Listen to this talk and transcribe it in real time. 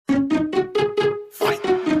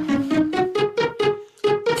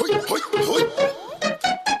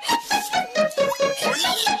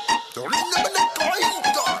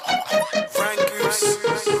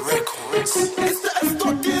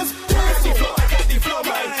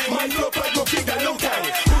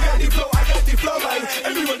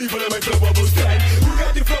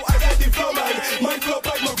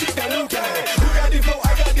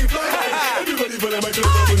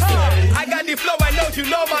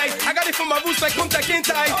mic. I got it from my roots like Kunta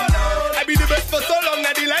Kintai. I be the best for so long,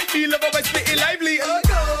 now they like me. Love always spit it lively.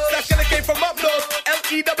 Saskilla came from up north.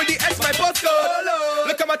 LEWDS my postcode.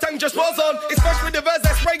 Look at my tongue just rolls on. It's fresh with the verse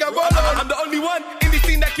that spray and roll on. I'm the only one in this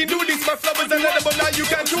scene that can do this. My flow is unedible, now you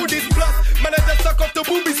can do this. Plus, man, I just suck off the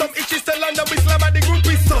boobies. Some itches to London, we slam at the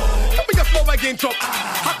groupies. So, tell me your flow again, drop.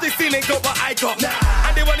 Half this scene ain't got what I got.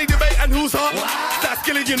 And they want to debate and who's hot.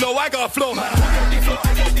 Saskilla, you know I got flow, man. Who got the flow?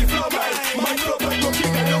 I got the flow, man. My flow, man, go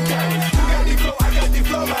kick that don't care. Who got the flow? I got the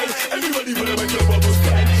flow, man. Everybody wanna make the bubbles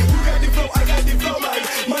stand. Who got the flow? I got the flow, man.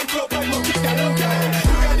 My flow, man, go kick that don't care.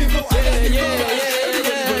 Who got the flow? I got the flow, man.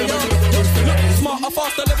 Smarter,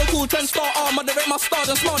 faster, Liverpool trend starter. Moderate my stars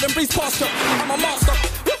and smart and breeze past you. I'm a master,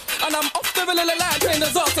 and I'm off the little line train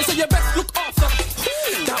disaster. So you best look after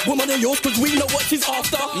that woman of yours, cause we know what she's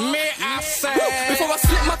after. Me, I say. Before I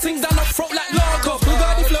slip my things down the throat like Larkov. Who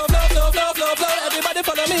got the flow, flow, flow, flow, flow, flow. Everybody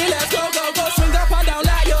follow me, let's go, go, go. Swing up and down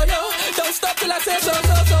like yo-yo. Don't stop till I say so,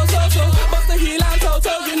 so, so, so, so. Bust the heel and toe,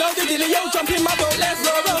 you know the deal. Yo, jump in my boat, let's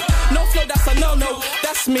roll, roll. No flow, that's a no-no.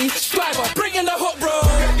 That's me, Striver, bring in the hook, bro.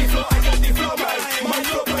 Who got the flow? I got the flow, man. My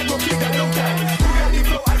flow, man, go kick that don't care. Who got the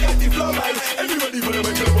flow? I got the flow, man. Everybody wanna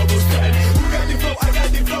make the bubbles stand. Who got the flow? I got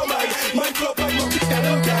the flow, man. My flow, man, go kick that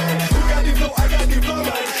don't care. Who got the flow? I got the flow,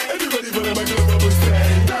 man. Everybody wanna make the bubbles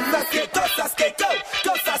stand. Go Sasuke, go Sasuke, go.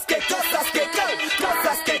 Go Sasuke, go Sasuke, go. Go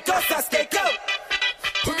Sasuke, go Sasuke, go.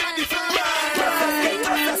 Who got the flow, man? Go Sasuke,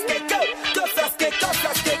 go Sasuke, go. Go Sasuke, go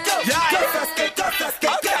Sasuke, go. Go Sasuke, go Sasuke,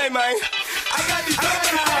 go. Okay, man. I got the flow,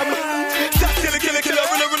 man. Saskilla, killer, killer,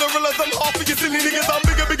 ruler. I'm half of you silly niggas. I'm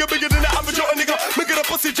bigger than the average old nigga. Making a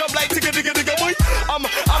pussy jump like digga, boy. I'm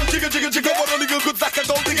jigga. What a nigga good like I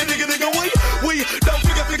go digga, boy. We don't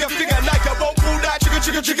figure. Like I won't pull that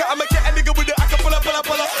trigger. I'ma get a nigga with it. I can pull up.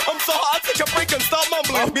 I'm so hot, I take a break and start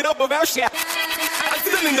mumbling. Beat up about shit. I'm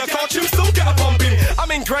still in the cartoon, still get a bumping.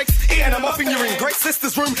 I'm in Greg's, and I'm up in your in Greg's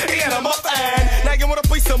sister's room, and I'm up and now you wanna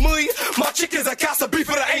piece of me. My chick is a cast of beef,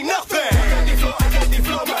 but it ain't nothing. I got the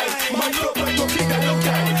flow, man. My flow, man, go kick that don't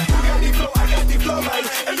care. Who got the flow? I got the flow, man.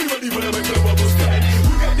 Everybody wanna make the bubbles stand.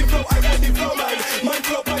 Who got the flow? I got the flow, man. My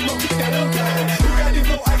flow, man, go kick that don't care. Who got the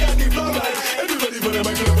flow? I got the flow, man. Everybody wanna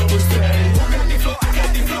make the bubbles stand. Who got the flow? I got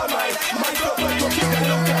the flow, man. My flow, man, go kick that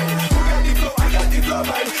don't care. Who got the flow? I got the flow,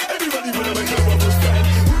 man. Everybody wanna make the bubbles stand.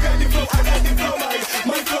 Who got the flow? I got the flow, man.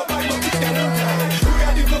 My flow, man, go kick that don't care. Who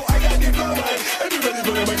got the flow? I got the flow, man. Everybody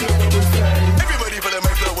wanna make the bubbles stand. Everybody wanna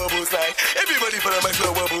make the bubbles stand. Everybody wanna make the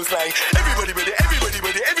bubbles stand.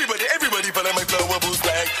 Everybody wanna make the bubbles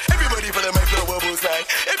stand. Everybody wanna make the bubbles stand. Everybody wanna make the bubbles stand.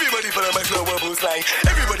 Everybody wanna make the bubbles stand.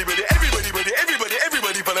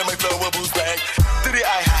 Everybody wanna make the bubbles stand. Do the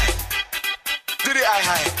eye high. Do the eye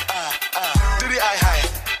high. Do the eye high.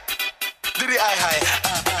 Do the eye high.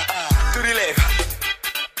 To the left.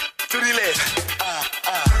 To the left.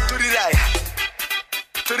 To the right.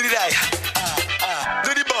 To the right.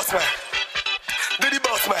 Do the boss man. Do the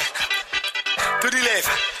boss man. To the left.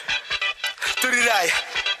 To the right.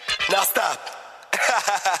 Now stop.